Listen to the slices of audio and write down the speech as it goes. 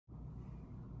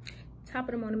Top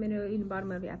of the morning, middle, even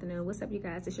bottom of the afternoon. What's up, you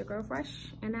guys? It's your girl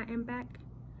Fresh, and I am back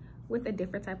with a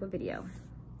different type of video.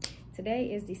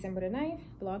 Today is December the 9th,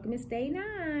 Vlogmas Day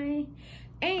 9.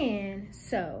 And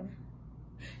so,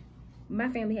 my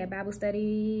family had Bible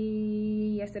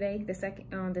study yesterday,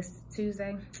 on this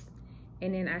Tuesday.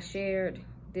 And then I shared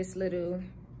this little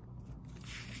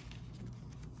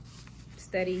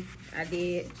study I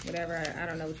did, whatever, I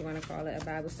don't know what you want to call it, a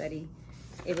Bible study.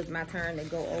 It was my turn to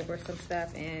go over some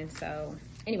stuff, and so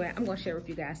anyway, I'm going to share with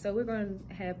you guys. So we're going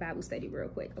to have Bible study real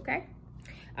quick, okay?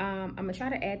 I'm going to try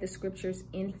to add the scriptures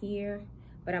in here,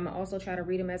 but I'm going to also try to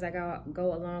read them as I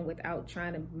go along without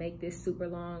trying to make this super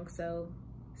long. So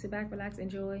sit back, relax,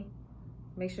 enjoy.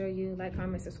 Make sure you like,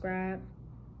 comment, subscribe,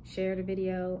 share the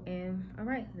video, and all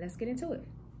right, let's get into it.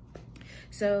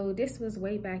 So this was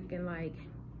way back in like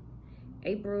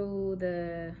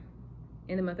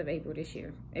in the month of April this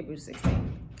year, April 16th.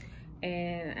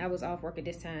 And I was off work at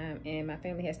this time, and my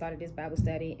family had started this Bible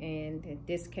study, and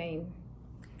this came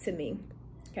to me,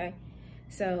 okay?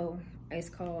 So it's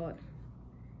called,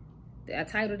 I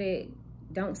titled it,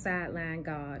 Don't Sideline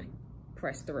God,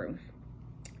 Press Through.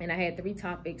 And I had 3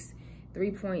 topics,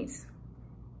 3 points.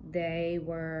 They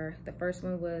were, the first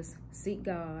one was seek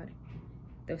God.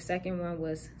 The second one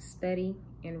was study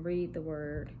and read the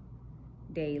word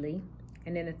daily.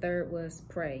 And then the third was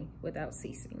pray without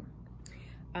ceasing.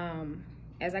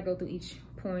 As I go through each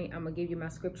point, I'm gonna give you my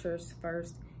scriptures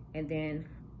first, and then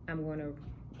I'm gonna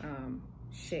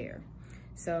share.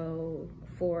 So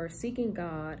for seeking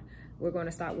God, we're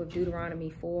gonna start with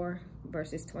Deuteronomy 4,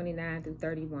 verses 29 through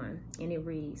 31. And it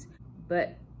reads,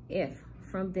 but if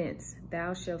from thence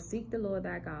thou shalt seek the Lord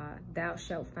thy God, thou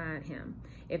shalt find him.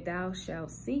 If thou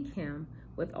shalt seek him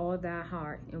with all thy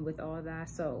heart and with all thy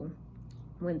soul,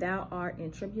 when thou art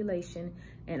in tribulation,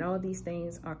 and all these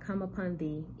things are come upon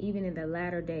thee, even in the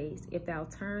latter days, if thou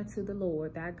turn to the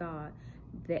Lord thy God,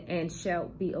 and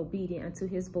shalt be obedient unto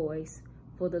his voice,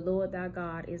 for the Lord thy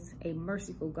God is a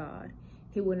merciful God.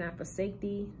 He will not forsake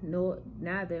thee, nor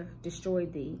neither destroy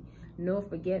thee, nor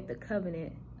forget the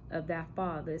covenant of thy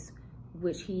fathers,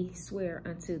 which he sware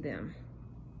unto them.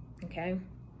 Okay?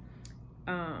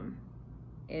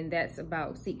 And that's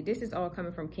about seek. This is all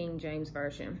coming from King James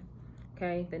Version.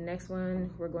 Okay, the next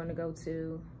one we're going to go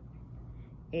to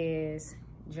is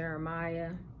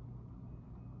Jeremiah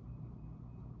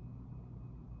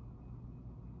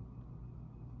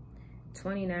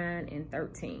 29 and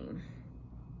 13.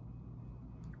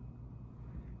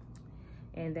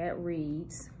 And that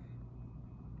reads,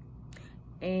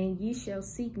 and ye shall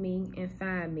seek me and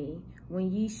find me, when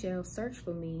ye shall search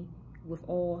for me with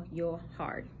all your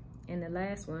heart. And the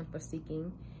last one for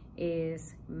seeking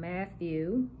is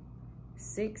Matthew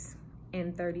 6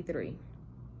 and 33.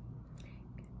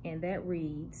 And that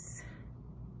reads,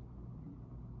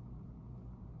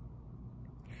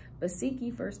 but seek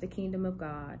ye first the kingdom of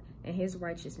God and his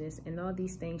righteousness, and all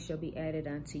these things shall be added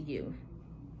unto you.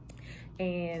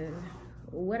 And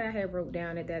what I had wrote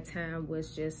down at that time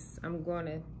was just, I'm going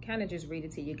to kind of just read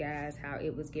it to you guys how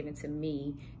it was given to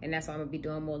me, and that's why I'm going to be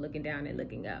doing more looking down and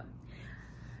looking up.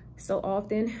 So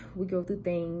often we go through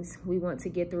things, we want to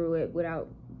get through it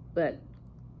but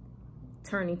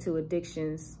turning to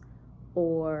addictions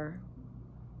or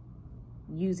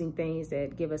using things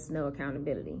that give us no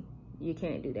accountability. You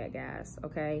can't do that, guys,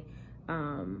 okay?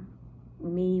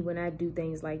 Me, when I do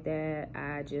things like that,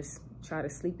 I just try to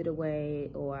sleep it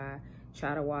away, or I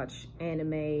try to watch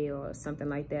anime or something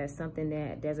like that, something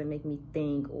that doesn't make me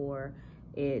think, or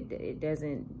it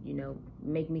doesn't, you know,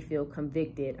 make me feel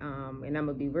convicted. And I'm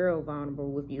gonna be real vulnerable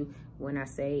with you when I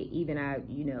say, even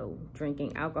you know,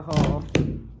 drinking alcohol,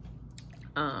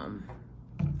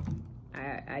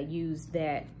 I use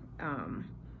that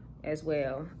as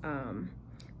well.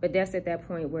 But that's at that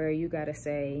point where you gotta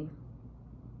say,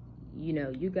 you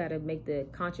know, you gotta make the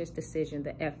conscious decision,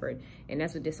 the effort, and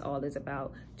that's what this all is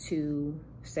about, to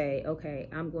say, okay,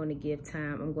 I'm going to give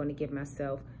time, I'm going to give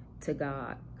myself to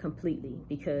God completely,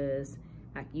 because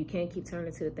you can't keep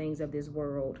turning to the things of this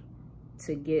world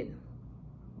to get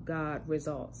God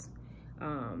results.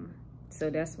 So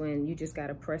that's when you just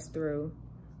gotta press through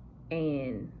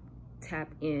and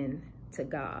tap in to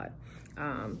God.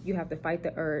 You have to fight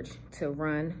the urge to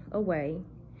run away.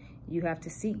 You have to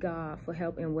seek God for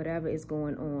help in whatever is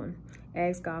going on.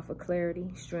 Ask God for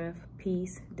clarity, strength,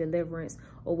 peace, deliverance,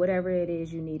 or whatever it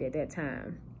is you need at that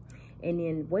time. And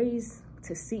then ways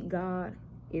to seek God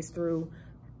is through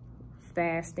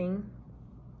fasting.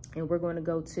 And we're going to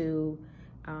go to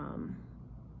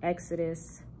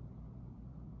Exodus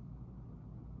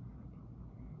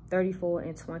 34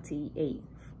 and 28,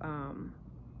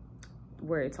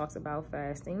 where it talks about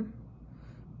fasting.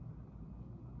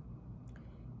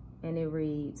 And it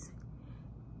reads,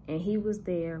 "And he was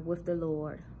there with the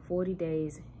Lord 40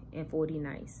 days and 40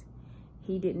 nights.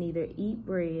 He did neither eat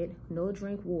bread nor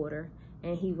drink water,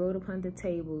 and he wrote upon the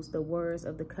tables the words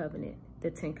of the covenant,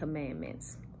 the 10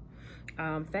 commandments."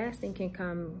 Fasting can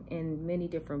come in many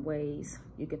different ways.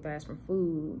 You can fast from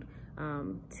food,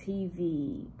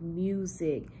 TV,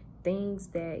 music, things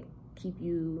that keep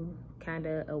you kind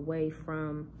of away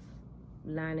from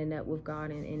lining up with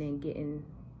God and then getting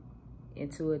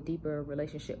into a deeper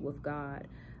relationship with God.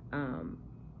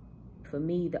 For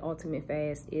me, the ultimate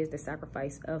fast is the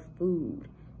sacrifice of food.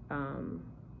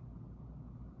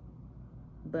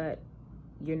 But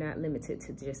you're not limited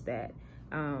to just that.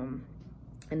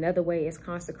 Another way is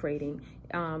consecrating.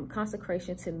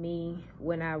 Consecration to me,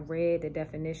 when I read the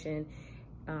definition,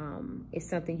 is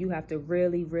something you have to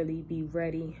really, really be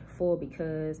ready for,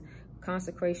 because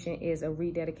consecration is a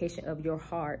rededication of your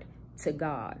heart to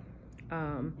God.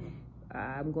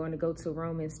 I'm going to go to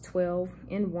Romans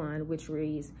 12:1, which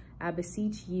reads, "I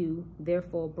beseech you,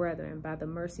 therefore, brethren, by the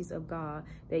mercies of God,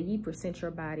 that ye present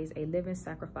your bodies a living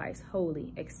sacrifice,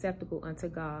 holy, acceptable unto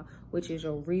God, which is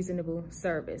your reasonable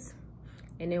service."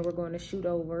 And then we're going to shoot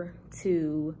over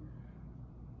to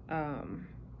 1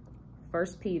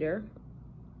 Peter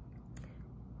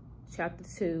chapter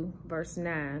 2, verse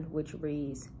 9, which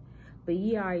reads, "But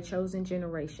ye are a chosen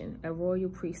generation, a royal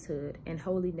priesthood, and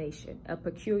holy nation, a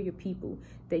peculiar people,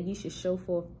 that ye should show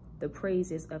forth the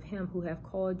praises of him who have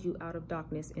called you out of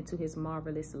darkness into his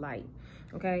marvelous light."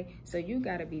 Okay, so you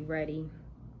got to be ready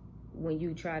when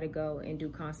you try to go and do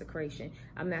consecration.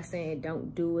 I'm not saying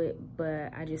don't do it,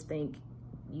 but I just think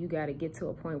you got to get to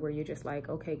a point where you're just like,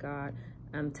 okay, God,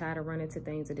 I'm tired of running to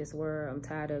things of this world. I'm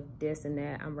tired of this and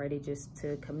that. I'm ready just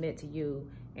to commit to you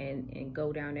and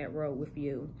go down that road with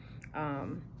you.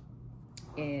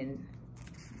 And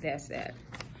that's that.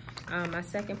 My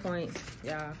second point,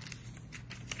 y'all,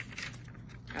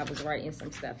 I was writing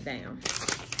some stuff down.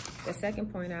 The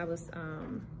second point I was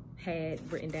had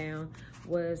written down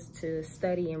was to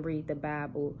study and read the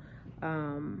Bible.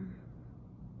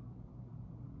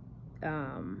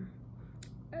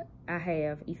 I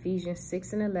have Ephesians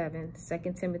 6:11,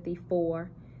 2 Timothy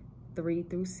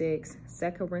 4:3-6,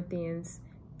 2 Corinthians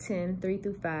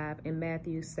 10:3-5, and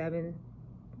Matthew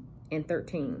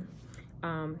 7:13.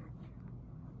 I'm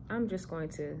just going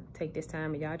to take this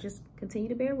time, and y'all just continue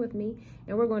to bear with me,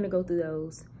 and we're going to go through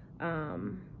those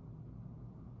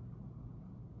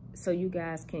so you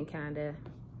guys can kind of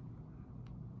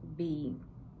be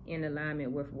in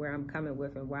alignment with where I'm coming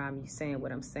with and why I'm saying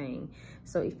what I'm saying.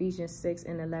 So Ephesians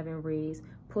 6:11 reads,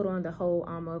 "Put on the whole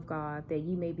armor of God, that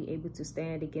ye may be able to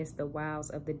stand against the wiles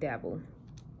of the devil."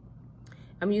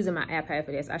 I'm using my iPad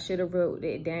for this. I should have wrote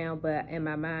it down, but in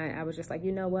my mind, I was just like,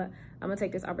 you know what? I'm gonna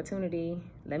take this opportunity.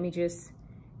 Let me just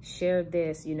share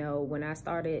this. You know, when I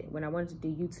wanted to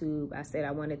do YouTube, I said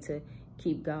I wanted to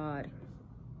keep God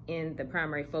in the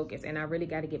primary focus, and I really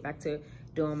got to get back to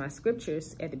doing my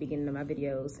scriptures at the beginning of my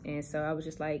videos. And so I was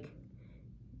just like,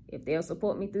 if they'll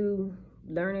support me through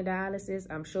learning dialysis,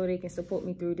 I'm sure they can support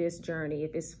me through this journey.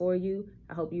 If it's for you,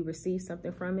 I hope you receive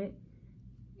something from it,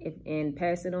 and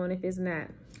pass it on if it's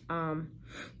not.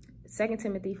 2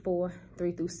 Timothy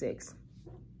 4:3-6.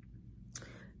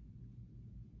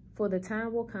 "For the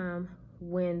time will come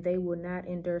when they will not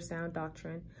endure sound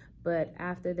doctrine, but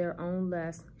after their own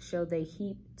lust shall they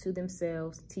heap to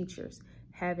themselves teachers,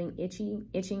 having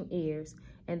itching ears,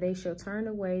 and they shall turn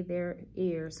away their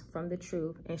ears from the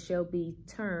truth, and shall be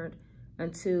turned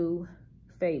unto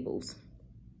fables.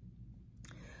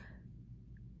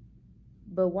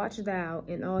 But watch thou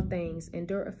in all things,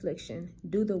 endure affliction,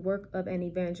 do the work of an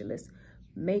evangelist,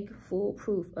 make full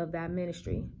proof of thy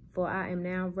ministry, for I am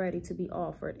now ready to be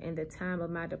offered, and the time of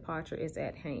my departure is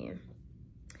at hand."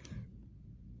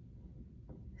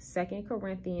 2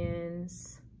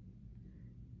 Corinthians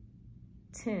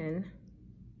 10,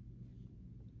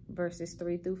 verses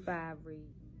 3-5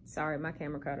 read. Sorry, my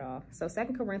camera cut off. So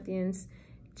 2 Corinthians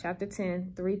chapter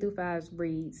 10, 3-5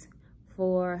 reads,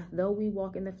 "For though we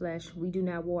walk in the flesh, we do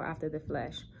not war after the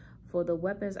flesh. For the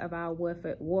weapons of our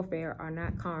warfare are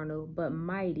not carnal, but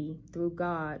mighty through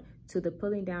God to the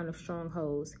pulling down of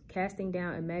strongholds, casting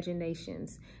down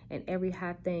imaginations and every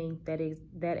high thing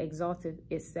that exalteth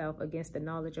itself against the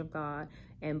knowledge of God,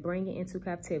 and bringing into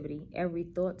captivity every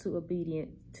thought to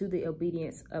the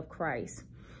obedience of Christ."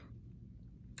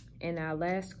 And our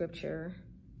last scripture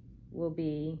will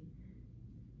be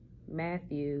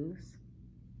Matthew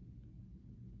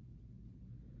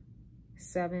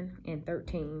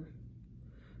 7:13,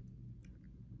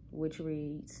 which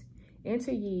reads,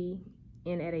 "Enter ye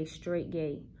in at a straight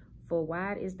gate, For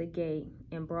wide is the gate,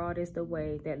 and broad is the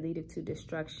way that leadeth to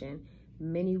destruction.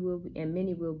 Many will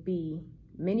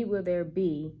there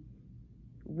be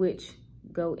which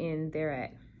go in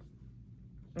thereat.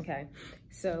 Okay,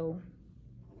 so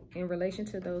in relation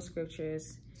to those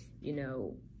scriptures, you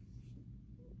know,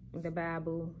 the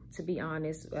Bible, to be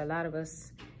honest, a lot of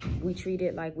us, we treat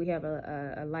it like we have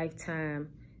a lifetime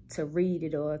to read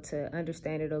it or to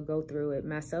understand it or go through it,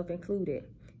 myself included,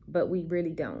 but we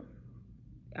really don't.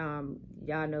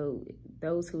 Y'all know,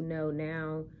 those who know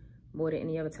now more than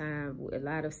any other time, a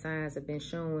lot of signs have been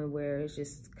showing where it's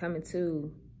just coming to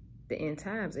the end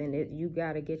times, and you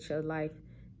got to get your life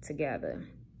together.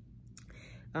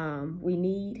 We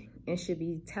need and should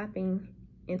be tapping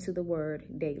into the word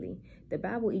daily. The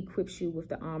Bible equips you with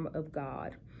the armor of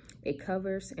God. It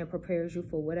covers and prepares you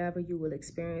for whatever you will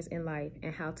experience in life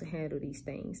and how to handle these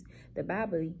things. The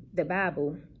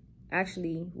Bible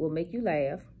actually will make you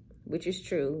laugh, which is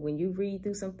true. When you read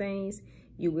through some things,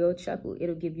 you will chuckle.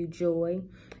 It'll give you joy,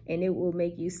 and it will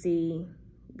make you see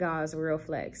God's real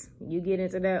flex. You get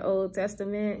into that Old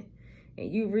Testament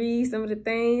and you read some of the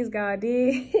things God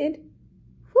did.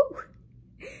 Whew.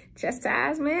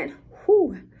 Chastisement.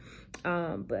 Whew.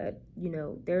 But, you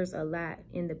know, there's a lot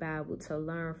in the Bible to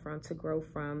learn from, to grow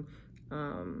from.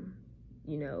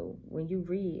 You know, when you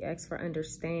read, ask for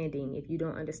understanding. If you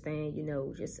don't understand, you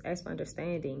know, just ask for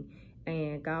understanding,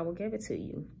 and God will give it to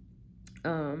you.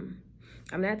 I'm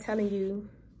not telling you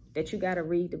that you got to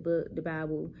read the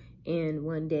Bible in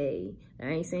one day. I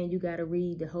ain't saying you got to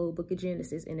read the whole book of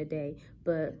Genesis in a day,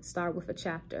 but start with a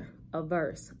chapter, a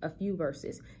verse, a few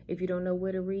verses. If you don't know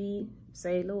where to read,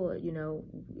 say, Lord, you know,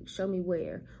 show me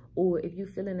where. Or if you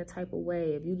feel in a type of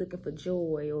way, if you're looking for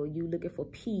joy or you looking for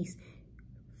peace,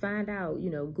 find out,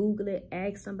 you know, Google it,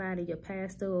 ask somebody, your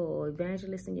pastor or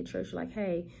evangelist in your church, like,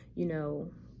 hey, you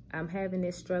know, I'm having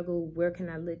this struggle. Where can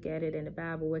I look at it in the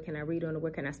Bible? Where can I read on it?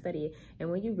 Where can I study it? And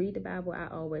when you read the Bible, I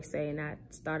always say, and I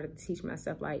started to teach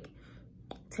myself, like,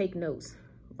 take notes,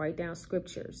 write down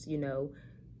scriptures, you know,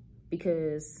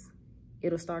 because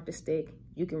it'll start to stick.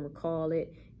 You can recall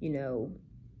it, you know.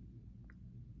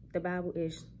 The Bible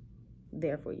is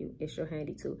there for you. It's your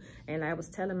handy tool. And I was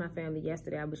telling my family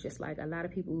yesterday, I was just like, a lot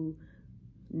of people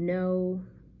know,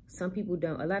 some people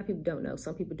don't. A lot of people don't know.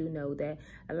 Some people do know that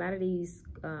a lot of these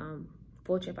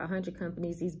Fortune 500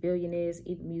 companies, these billionaires,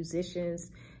 even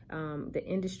musicians, the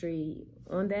industry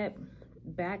on that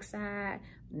backside,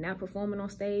 not performing on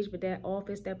stage, but that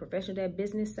office, that professional, that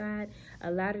business side,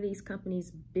 a lot of these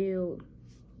companies build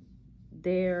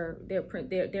their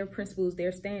principles,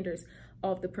 their standards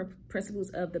off the principles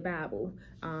of the Bible.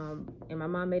 And my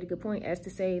mom made a good point as to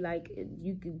say, like,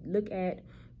 you could look at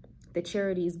the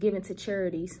charities given to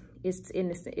charities,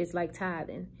 it's like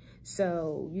tithing.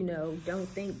 So, you know, don't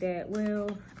think that, well,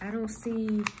 I don't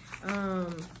see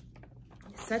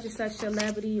such and such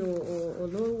celebrity or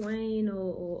Lil Wayne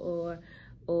or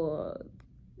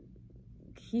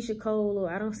Keisha Cole,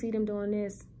 or I don't see them doing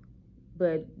this,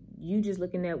 but you just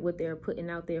looking at what they're putting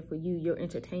out there for you, your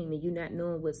entertainment, you not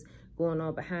knowing what's going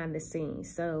on behind the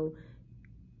scenes. So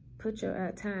put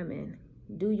your time in,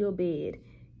 do your bid,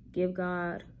 give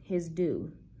God his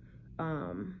due.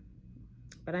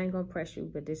 But I ain't gonna press you,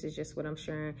 but this is just what I'm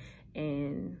sharing,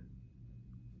 and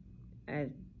I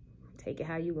take it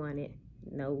how you want it.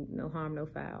 No harm, no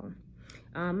foul.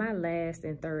 My last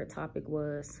and third topic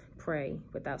was pray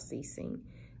without ceasing.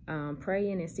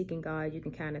 Praying and seeking God, you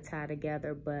can kind of tie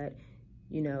together, but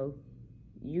you know,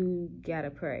 you gotta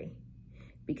pray,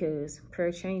 because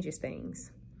prayer changes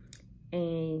things.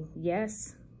 And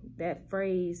yes, that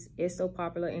phrase is so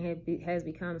popular and has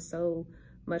become so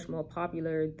much more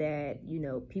popular that, you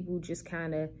know, people just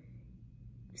kind of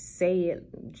say it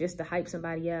just to hype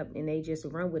somebody up, and they just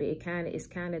run with it. It's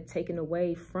kind of taken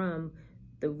away from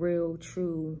the real,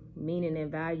 true meaning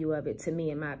and value of it, to me,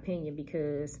 in my opinion,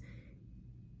 because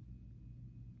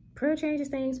prayer changes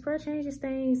things. Prayer changes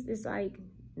things. It's like,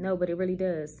 no, but it really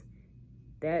does.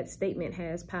 That statement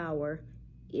has power.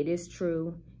 It is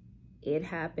true. It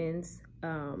happens.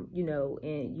 You know,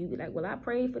 and you be like, well, I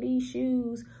prayed for these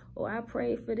shoes, or I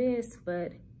prayed for this,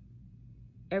 but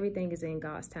everything is in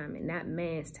God's timing, not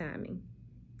man's timing.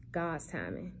 God's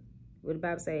timing. What the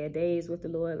Bible say, a day is with the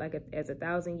Lord like as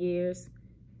 1,000 years.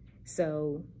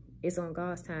 So it's on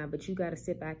God's time, but you got to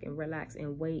sit back and relax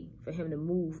and wait for him to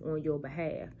move on your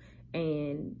behalf.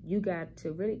 And you got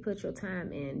to really put your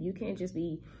time in. You can't just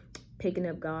be picking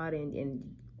up God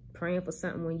and praying for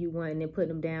something when you want, and then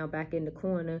putting him down back in the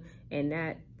corner and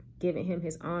not giving him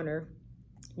his honor.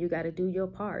 You got to do your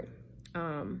part.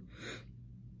 I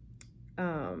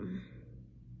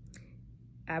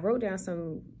wrote down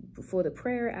some for the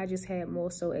prayer, I just had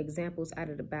more so examples out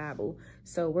of the Bible.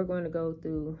 So we're going to go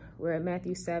through, we're at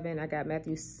Matthew 7. I got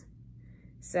Matthew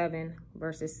 7,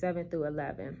 verses 7 through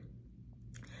 11.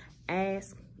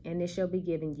 Ask, and it shall be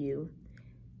given you.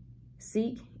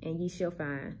 Seek, and ye shall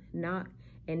find. Knock,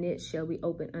 and it shall be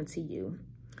opened unto you.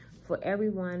 For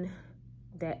everyone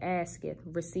that asketh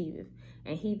receiveth,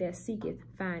 and he that seeketh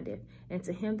findeth, and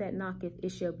to him that knocketh it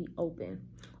shall be open.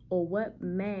 Or what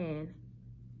man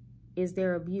is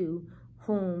there of you,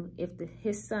 whom if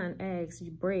his son asks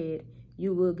you bread,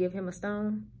 you will give him a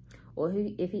stone? Or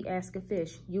if he asks a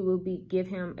fish, you will give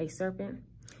him a serpent?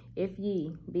 If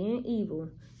ye, being evil,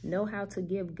 know how to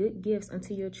give good gifts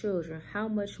unto your children, how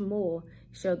much more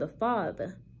shall the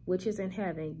Father, which is in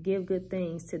heaven, give good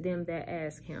things to them that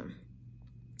ask him?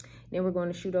 Then we're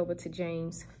going to shoot over to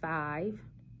James 5,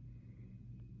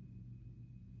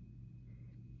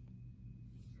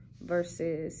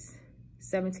 verses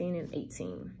 17 and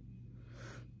 18.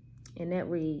 And that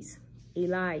reads,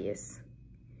 Elias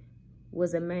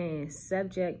was a man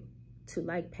subject to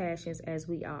like passions as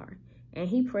we are. And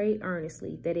he prayed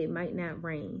earnestly that it might not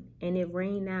rain. And it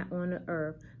rained not on the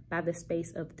earth by the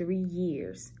space of 3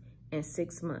 years and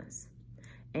 6 months.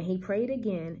 And he prayed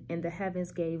again, and the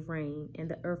heavens gave rain, and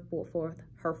the earth brought forth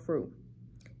her fruit.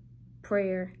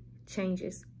 Prayer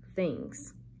changes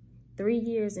things. 3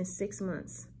 years and 6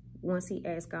 months once he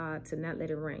asked God to not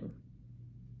let it rain.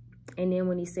 And then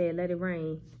when he said, let it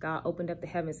rain, God opened up the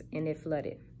heavens and it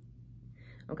flooded.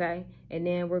 Okay? And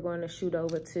then we're going to shoot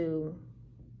over to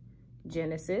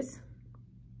Genesis,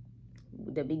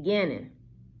 the beginning.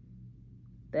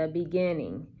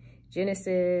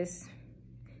 Genesis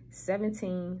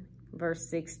 17, verse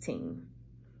 16.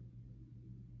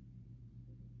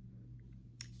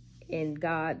 And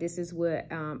God, this is what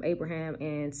Abraham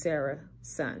and Sarah's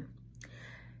son.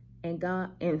 And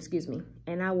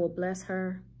I will bless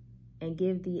her and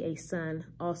give thee a son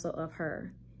also of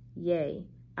her. Yea,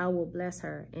 I will bless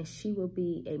her, and she will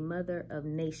be a mother of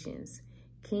nations.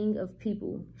 King of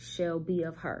people shall be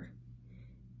of her.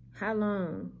 How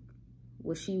long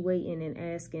was she waiting and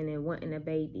asking and wanting a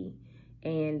baby?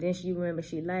 And then she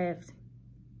laughed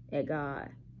at God.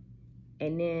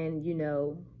 And then, you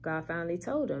know, God finally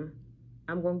told him,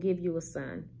 I'm going to give you a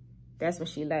son. That's when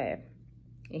she laughed.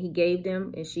 And he gave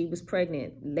them, and she was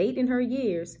pregnant late in her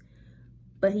years,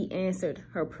 but he answered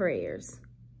her prayers.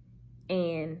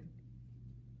 And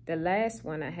the last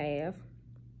one I have,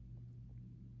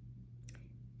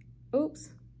 oops,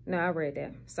 no, I read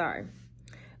that, sorry.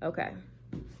 Okay,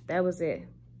 that was it,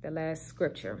 the last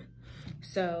scripture.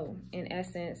 So in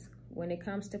essence, when it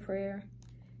comes to prayer,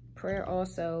 prayer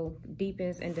also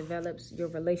deepens and develops your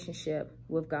relationship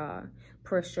with God.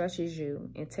 Prayer stretches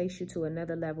you and takes you to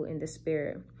another level in the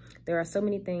spirit. There are so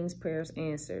many things prayer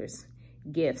answers: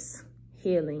 gifts,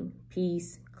 healing,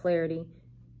 peace, clarity,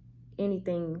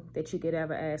 anything that you could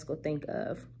ever ask or think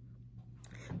of.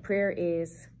 Prayer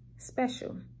is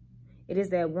special. It is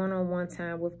that one-on-one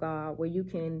time with God where you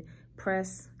can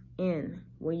press in,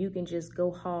 where you can just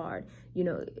go hard. You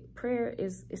know, prayer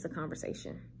is a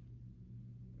conversation.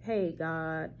 Hey,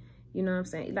 God, you know what I'm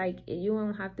saying? Like, you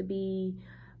don't have to be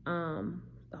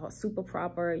super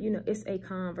proper. You know, it's a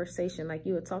conversation. Like,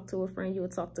 you would talk to a friend, you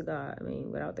would talk to God. I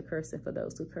mean, without the cursing for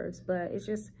those who curse. But it's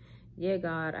just, yeah,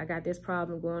 God, I got this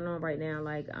problem going on right now.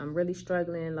 Like, I'm really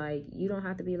struggling. Like, you don't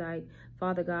have to be like,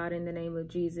 Father God, in the name of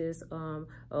Jesus,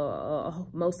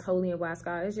 most holy and wise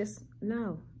God. It's just,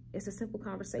 no, it's a simple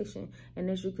conversation. And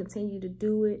as you continue to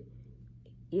do it,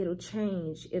 it'll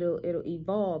change, it'll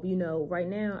evolve. You know, right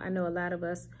now, I know a lot of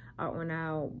us are on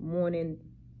our morning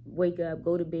wake up,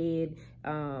 go to bed,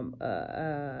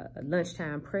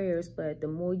 lunchtime prayers, but the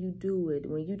more you do it,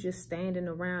 when you just standing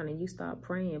around and you start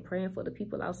praying for the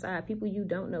people outside, people you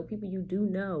don't know, people you do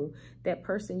know, that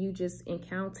person you just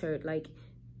encountered, like,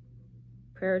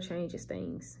 prayer changes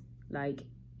things. Like,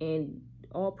 and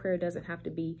all prayer doesn't have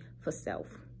to be for self,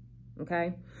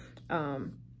 okay?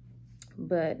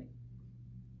 But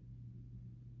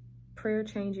prayer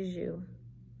changes you.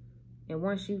 And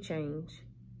once you change,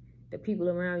 the people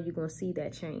around you going to see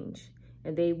that change.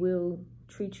 And they will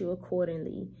treat you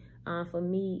accordingly. For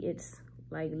me, it's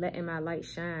like letting my light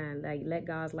shine. Like, let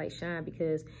God's light shine.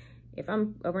 Because if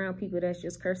I'm around people that's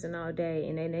just cursing all day,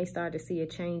 and then they start to see a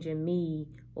change in me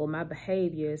or my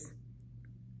behaviors,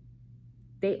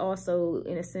 they also,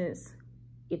 in a sense,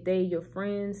 if they your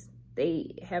friends,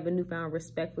 they have a newfound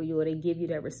respect for you, or they give you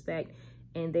that respect,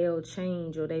 and they'll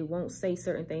change, or they won't say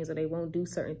certain things, or they won't do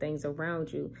certain things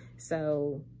around you.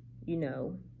 So, you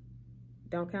know,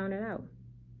 don't count it out.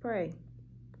 Pray.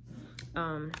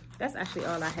 That's actually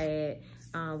all I had.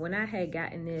 When I had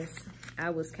gotten this, I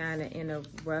was kind of in a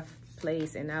rough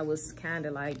place, and I was kind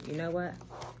of like, you know what?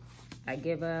 I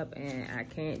give up and I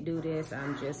can't do this.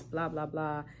 I'm just blah, blah,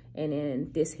 blah. And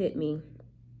then this hit me.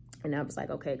 And I was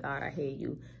like, okay, God, I hear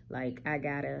you. Like, I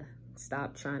gotta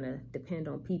stop trying to depend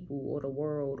on people or the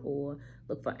world or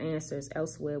look for answers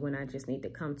elsewhere when I just need to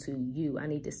come to you. I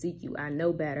need to seek you. I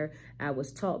know better. I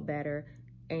was taught better.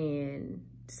 And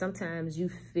sometimes you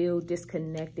feel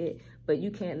disconnected, but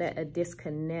you can't let a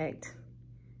disconnect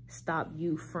stop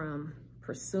you from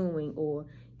pursuing or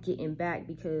getting back,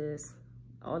 because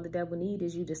all the devil needs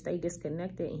is you to stay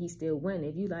disconnected and he still win.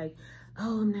 If you like,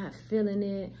 oh, I'm not feeling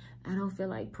it, I don't feel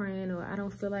like praying, or I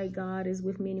don't feel like God is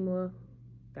with me anymore,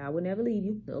 God will never leave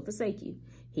you, he'll forsake you.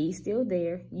 He's still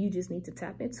there. You just need to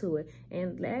tap into it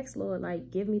and ask, Lord,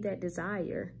 like, give me that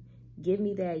desire, give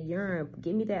me that yearn,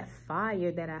 give me that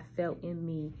fire that I felt in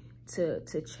me to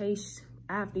chase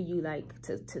after you, like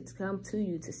to come to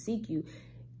you, to seek you.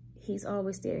 He's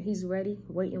always there. He's ready,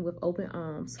 waiting with open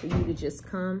arms for you to just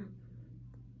come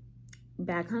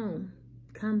back home.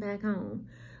 Come back home.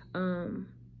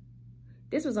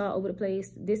 This was all over the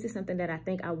place. This is something that I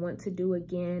think I want to do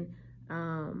again.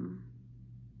 I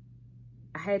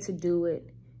had to do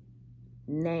it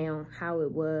now, how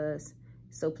it was.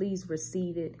 So please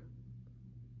receive it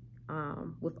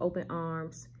with open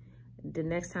arms. The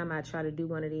next time I try to do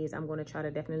one of these, I'm going to try to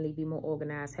definitely be more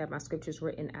organized, have my scriptures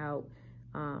written out,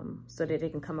 so that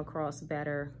it can come across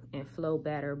better and flow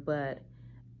better. But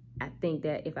I think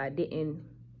that if I didn't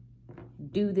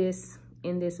do this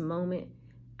in this moment,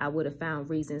 I would have found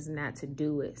reasons not to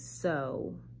do it.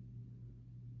 So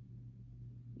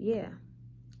yeah,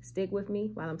 stick with me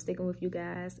while I'm sticking with you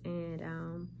guys, and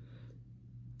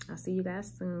I'll see you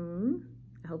guys soon.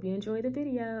 I hope you enjoyed the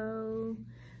video.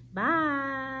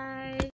 Bye.